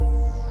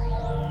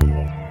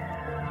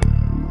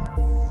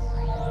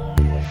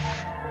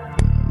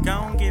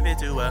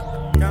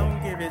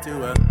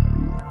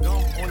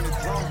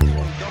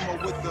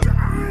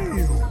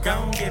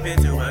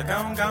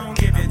gon'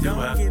 give it to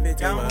her. Gon' give it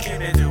to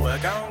her.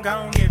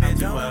 Gon' give it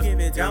to her. Gon' give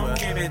it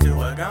to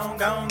her.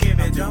 Gon'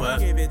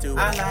 give it to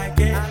her. I like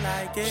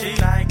it. She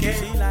like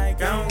it.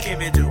 Gon'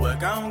 give it to her.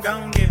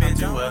 Gon' give it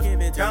to her.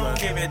 Gon'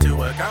 give it to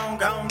her.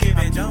 Gon' give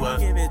it to her.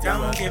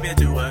 Gon' give it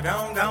to her.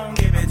 Gon'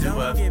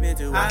 give it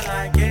to her. I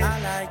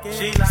like it.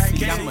 She like it.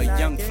 See, I'm a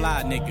young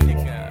fly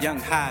nigga, young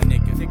high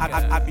nigga.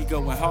 I be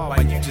going hard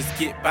while you just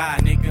get by,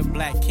 nigga.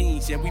 Black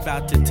Kings, yeah, we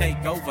about to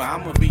take over.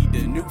 I'ma be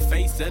the new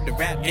face of the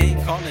rap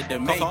game, call it the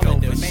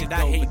makeover. Shit,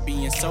 I hate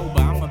being sober,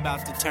 I'm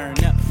about to turn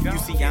up. You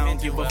see, I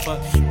don't give a fuck,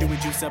 do a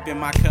juice up in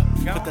my cup.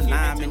 Put the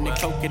lime in the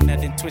coconut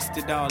and twist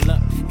it all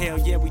up. Hell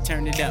yeah, we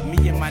turn it up,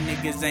 me and my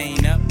niggas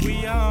ain't up.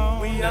 We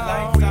on, the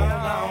lights all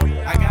on.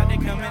 I got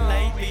it coming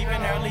late,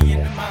 leaving early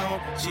in the morning.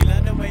 She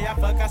love the way I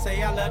fuck, I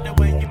say I love the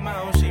way you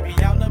moan. She be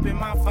all up in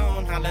my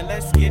phone, holla,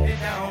 let's get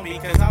it on.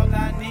 Because all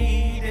I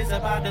need is a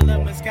bottle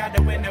of Moscato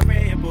and a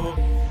Red Bull.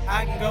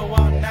 I can go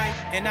all night,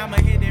 and I'ma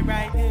hit it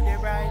right.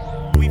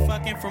 We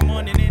fucking from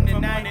morning in the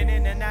night.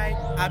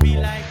 I be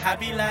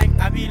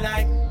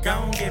like,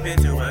 gon' give it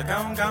to her,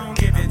 gon'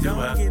 give it to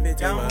her, gon' give it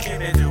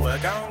to her,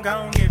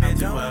 gon' give it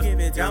to her,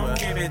 gon' give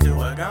it to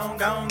her,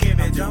 gon' give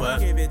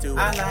it to her.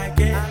 I like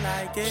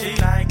it, she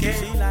like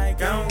it,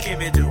 gon'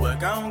 give it to her,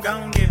 gon'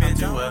 give it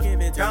to her, gon'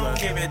 give it to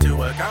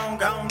her,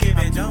 gon'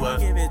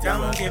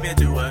 give it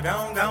to her,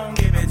 gon'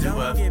 give it to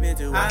her, gon' give it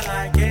to her. I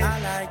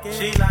like it,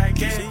 she like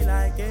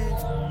it.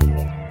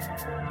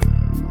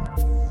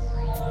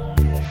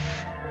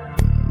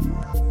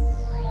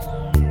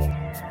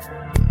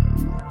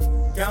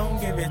 Gon'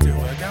 give it to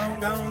her,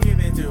 gon' give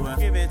it to her,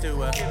 give it to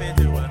her, give it to her, give it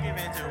to her, give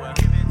it to her,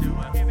 give it to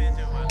her, give it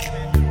to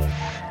her.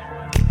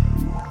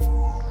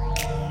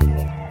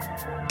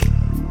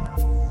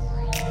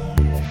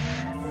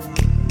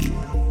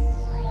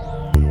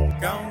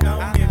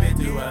 Gon' give it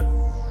to her.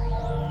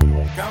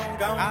 Gon'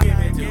 give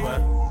it to her.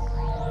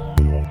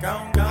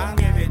 Gon'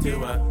 give it to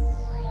her.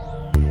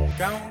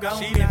 Gon'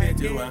 give it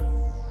to her.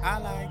 I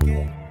like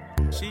it.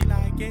 She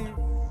like it.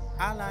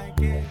 I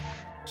like it.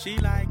 She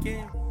like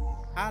it.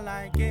 I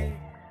like it.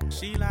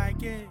 She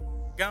like it.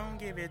 Gon'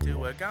 give it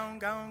to her.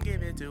 Gon'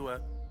 give it to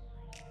her.